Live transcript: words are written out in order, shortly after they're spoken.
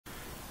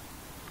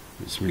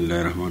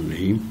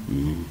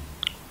Bismillahirrahmanirrahim.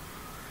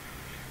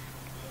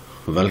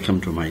 Welcome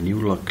to my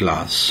new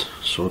class.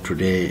 So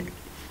today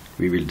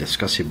we will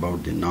discuss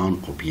about the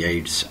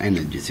non-opioids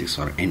analgesics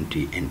or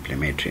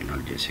anti-inflammatory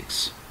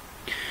analgesics.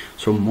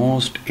 So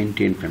most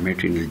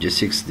anti-inflammatory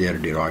analgesics, they are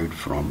derived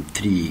from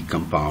three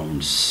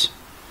compounds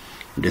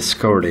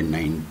discovered in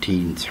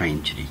 19th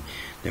century.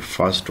 The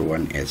first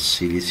one is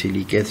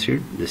Salicylic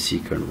Acid, the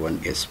second one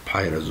is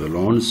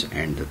Pyrazolones,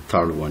 and the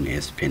third one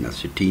is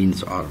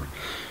Phenacetins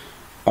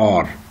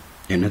or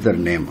another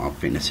name of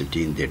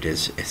phenacetin, that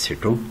is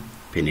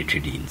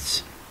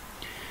acetophenetidines.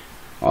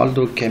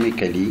 Although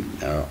chemically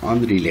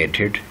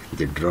unrelated,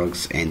 the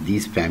drugs and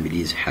these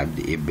families have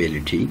the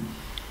ability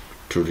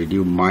to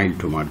reduce mild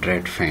to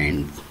moderate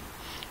pain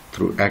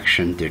through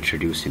action that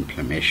reduce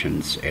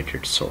inflammations at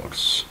its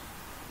source.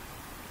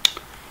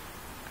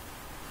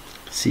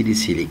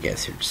 Salicylic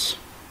acids.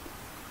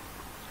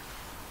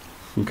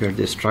 Look at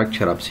the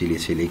structure of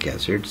salicylic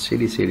acid.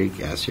 Salicylic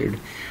acid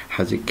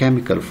has a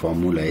chemical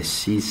formula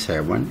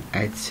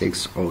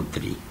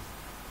C7H6O3.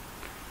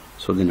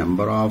 So the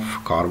number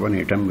of carbon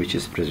atom which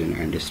is present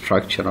and the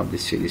structure of the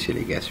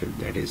salicylic acid,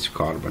 that is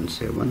carbon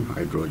 7,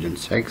 hydrogen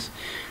 6,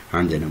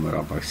 and the number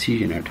of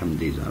oxygen atom,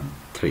 these are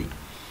 3.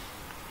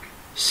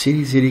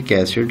 Salicylic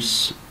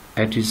acids,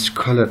 it is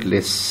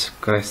colorless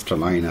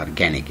crystalline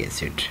organic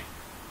acid.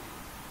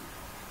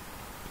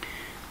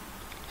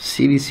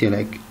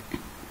 Salicylic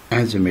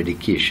as a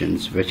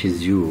medications which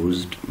is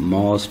used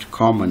most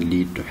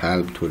commonly to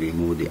help to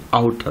remove the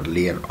outer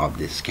layer of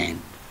the skin.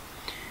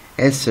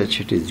 As such,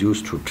 it is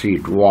used to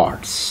treat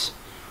warts.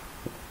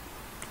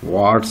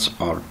 Warts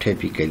are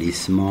typically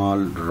small,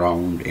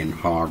 round and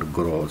hard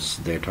growths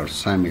that are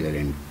similar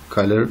in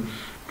color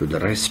to the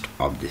rest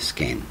of the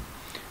skin.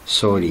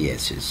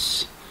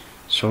 Psoriasis.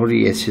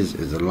 Psoriasis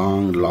is a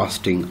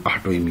long-lasting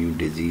autoimmune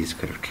disease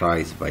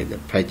characterized by the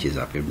patches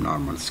of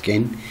abnormal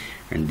skin,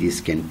 and these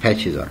skin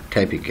patches are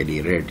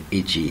typically red,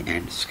 itchy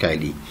and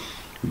scaly.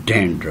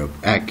 Dandruff,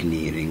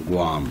 acne,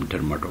 ringworm,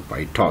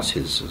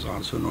 dermatopytosis is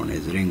also known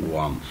as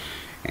ringworm,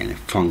 and a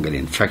fungal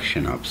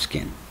infection of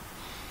skin.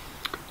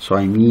 So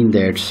I mean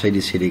that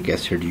salicylic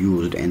acid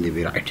used in the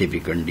variety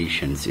of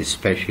conditions,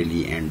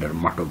 especially in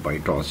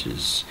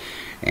dermatopytosis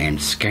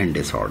and skin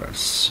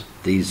disorders.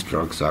 These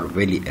drugs are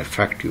very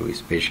effective,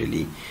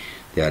 especially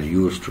they are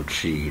used to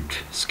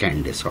treat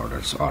skin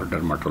disorders or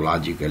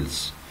dermatological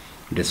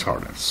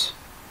disorders.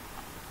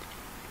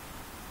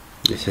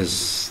 This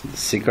is the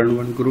second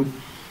one group,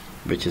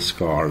 which is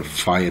called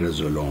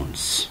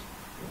Pyrazolones.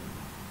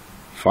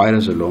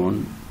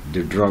 Pyrazolone,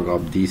 the drug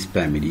of these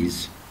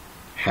families,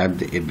 have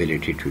the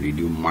ability to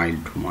reduce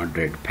mild to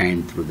moderate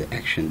pain through the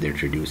action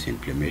that reduce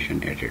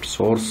inflammation at its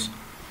source.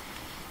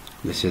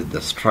 This is the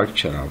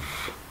structure of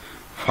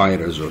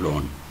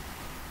Pyrazolone.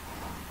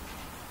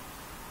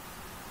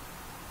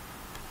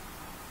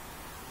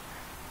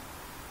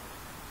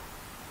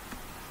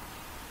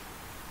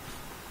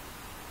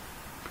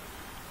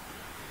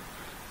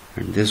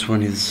 And this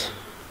one is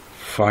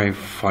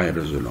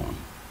 5-Pyrazolone.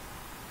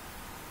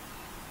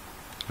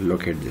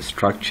 Look at the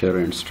structure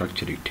and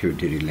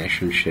structure-activity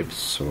relationships.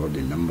 So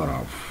the number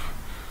of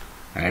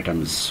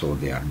atoms, so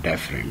they are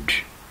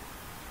different.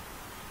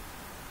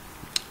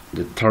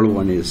 The third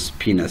one is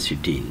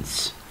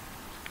Phenacetins.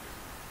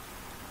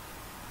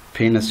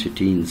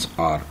 Phenacetins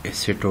are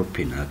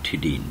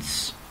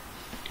acetophenetidines.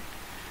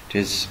 It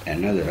is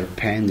another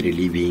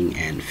pain-relieving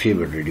and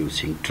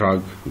fever-reducing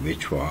drug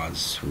which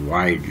was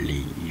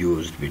widely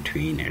used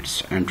between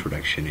its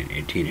introduction in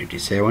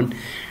 1887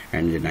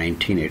 and the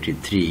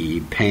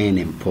 1983 ban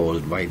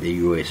imposed by the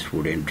U.S.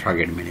 Food and Drug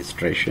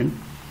Administration.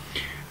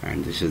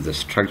 And this is the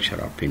structure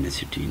of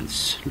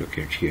phenacetins. Look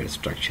at here,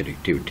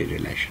 structure-activity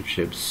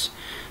relationships.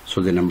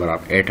 So the number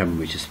of atoms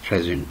which is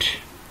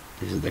present,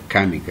 this is the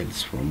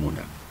chemicals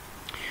formula.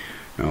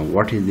 Now,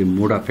 what is the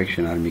mode of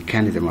action or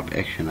mechanism of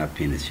action of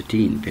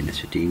phenacetin?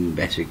 Phenacetin,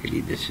 basically,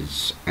 this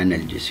is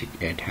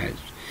analgesic. It has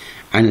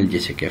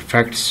analgesic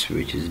effects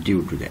which is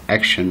due to the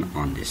action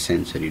on the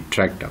sensory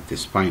tract of the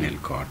spinal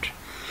cord.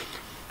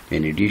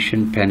 In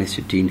addition,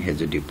 phenacetin has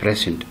a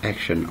depressant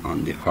action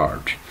on the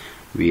heart,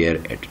 where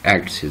it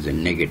acts as a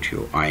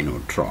negative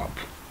inotrope.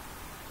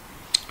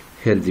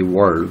 Here the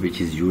word which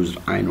is used,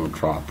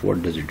 inotrope,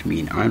 what does it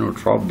mean?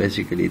 Inotrope,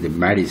 basically the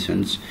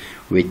medicines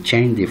which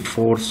change the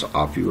force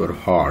of your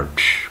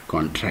heart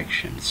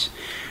contractions.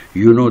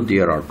 You know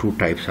there are two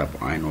types of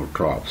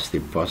inotropes. The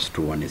first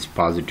one is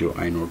positive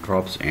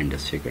inotropes and the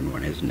second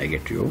one is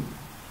negative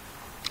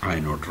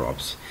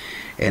inotropes.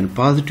 And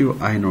positive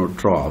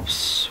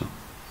inotropes,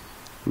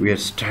 we are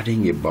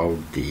studying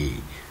about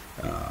the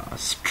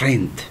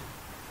strength,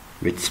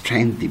 which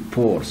strengthen the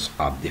pores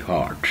of the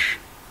heart.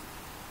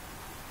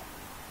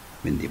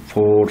 When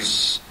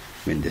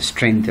the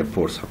strength of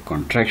force of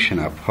contraction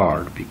of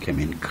heart become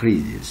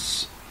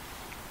increases,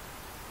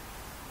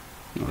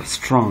 a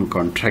strong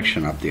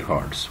contraction of the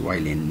hearts,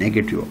 while in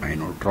negative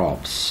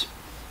inotropes,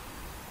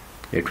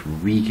 it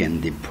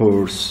weaken the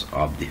pores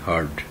of the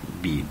heart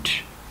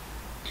beat.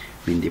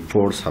 When the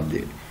pores of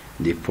the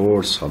the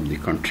force of the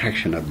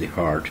contraction of the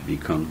heart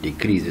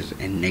decreases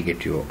in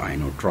negative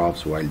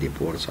inotropes, while the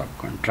force of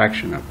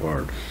contraction of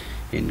heart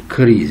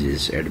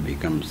increases and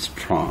becomes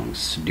strong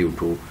due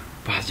to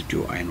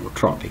positive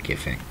inotropic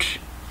effect.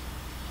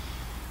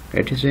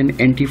 It is an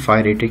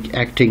antipyretic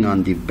acting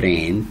on the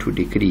brain to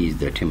decrease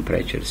the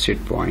temperature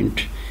set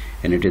point,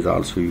 and it is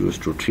also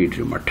used to treat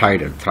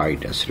rheumatoid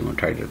arthritis,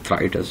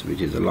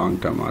 which is a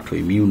long-term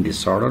autoimmune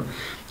disorder.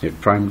 It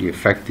primarily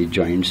affects the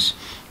joints,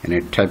 and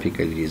it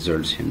typically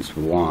results in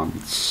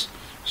warts,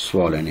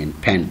 swollen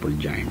and painful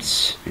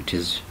joints. It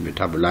is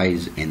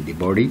metabolized in the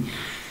body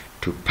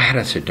to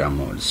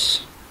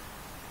paracetamols,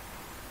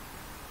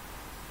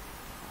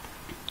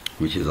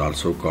 which is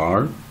also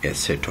called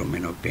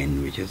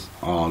acetaminophen, which is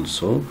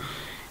also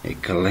a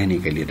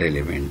clinically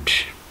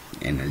relevant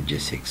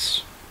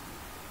analgesics.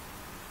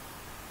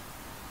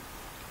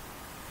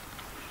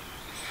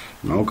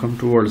 Now come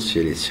towards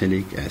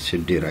salicylic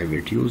acid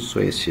derivatives.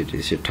 So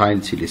acetyl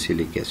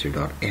salicylic acid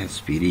or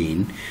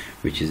aspirin,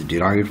 which is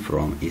derived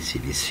from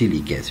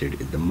salicylic acid,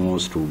 is the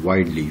most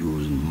widely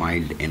used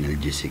mild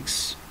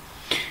analgesics.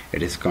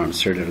 It is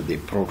considered the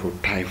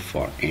prototype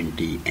for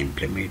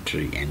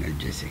anti-inflammatory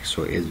analgesics.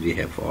 So as we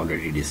have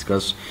already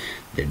discussed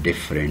the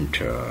different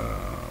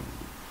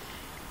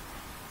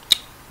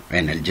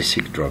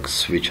analgesic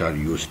drugs which are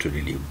used to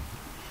relieve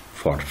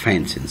for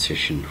pain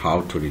sensation,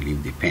 how to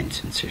relieve the pain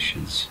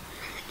sensations.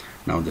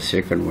 Now the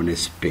second one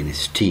is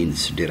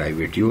Phenacetin's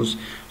derivatives.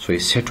 So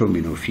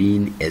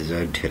acetaminophen is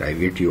a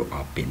derivative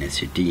of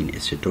Phenacetin.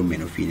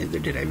 Acetaminophen is the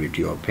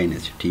derivative of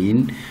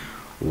Phenacetin,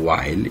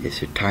 while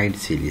acetyl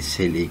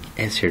salicylic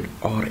acid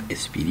or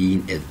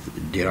aspirin is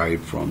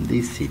derived from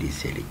the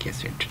salicylic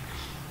acid.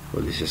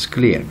 So this is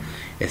clear.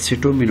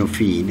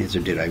 Acetaminophen is a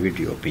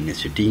derivative of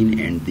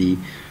Phenacetin, and the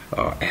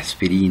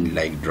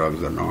aspirin-like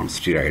drugs are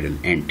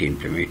non-steroidal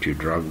anti-inflammatory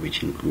drugs,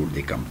 which include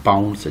the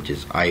compounds such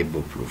as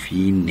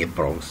ibuprofen,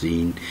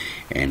 naproxen,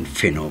 and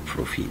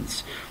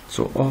phenylprophens.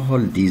 So all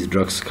these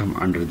drugs come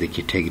under the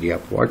category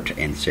of what?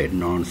 NSAID,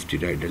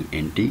 non-steroidal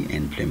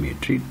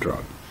anti-inflammatory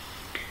drug.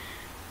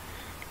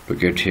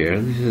 Look at here,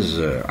 this is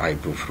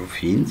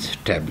ibuprofen's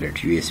tablet,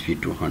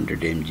 USP 200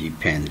 mg,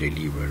 pain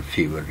reliever,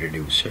 fever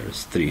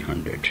reducers,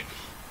 300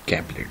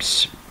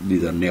 caplets.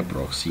 These are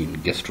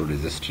naproxen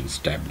gastro-resistance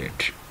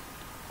tablet.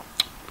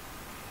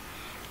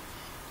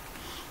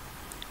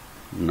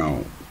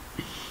 Now,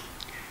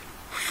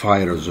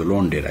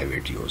 Pyrazolone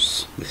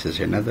derivatives. This is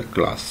another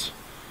class.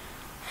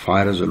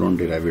 Pyrazolone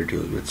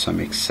derivatives, with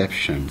some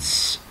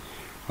exceptions,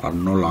 are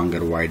no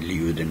longer widely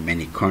used in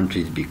many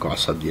countries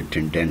because of their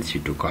tendency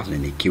to cause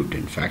an acute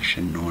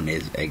infection known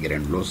as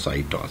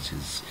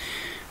agranulocytosis,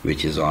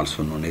 which is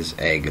also known as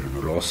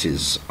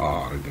agranulosis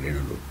or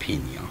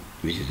granulopenia,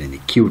 which is an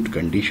acute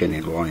condition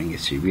involving a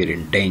severe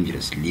and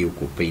dangerous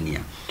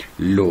leukopenia,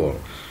 lower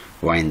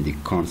when the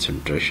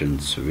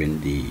concentrations,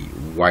 when the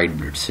white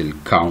blood cell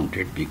count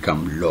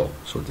become low.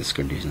 So this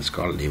condition is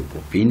called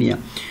leukopenia,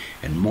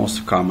 and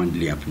most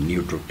commonly of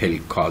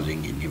neutrophil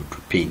causing a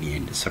neutropenia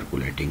in the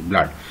circulating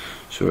blood.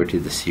 So it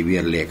is the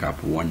severe lack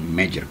of one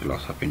major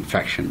class of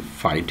infection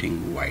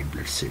fighting white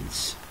blood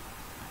cells.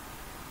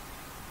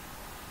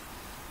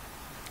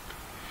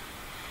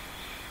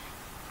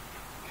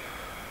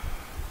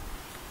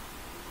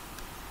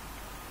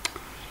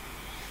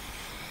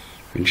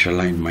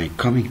 Inshallah, in my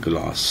coming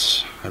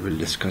class, I will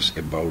discuss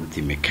about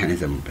the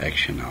mechanism of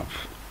action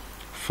of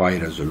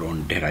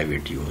Pyrazolone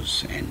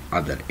derivatives and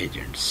other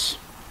agents.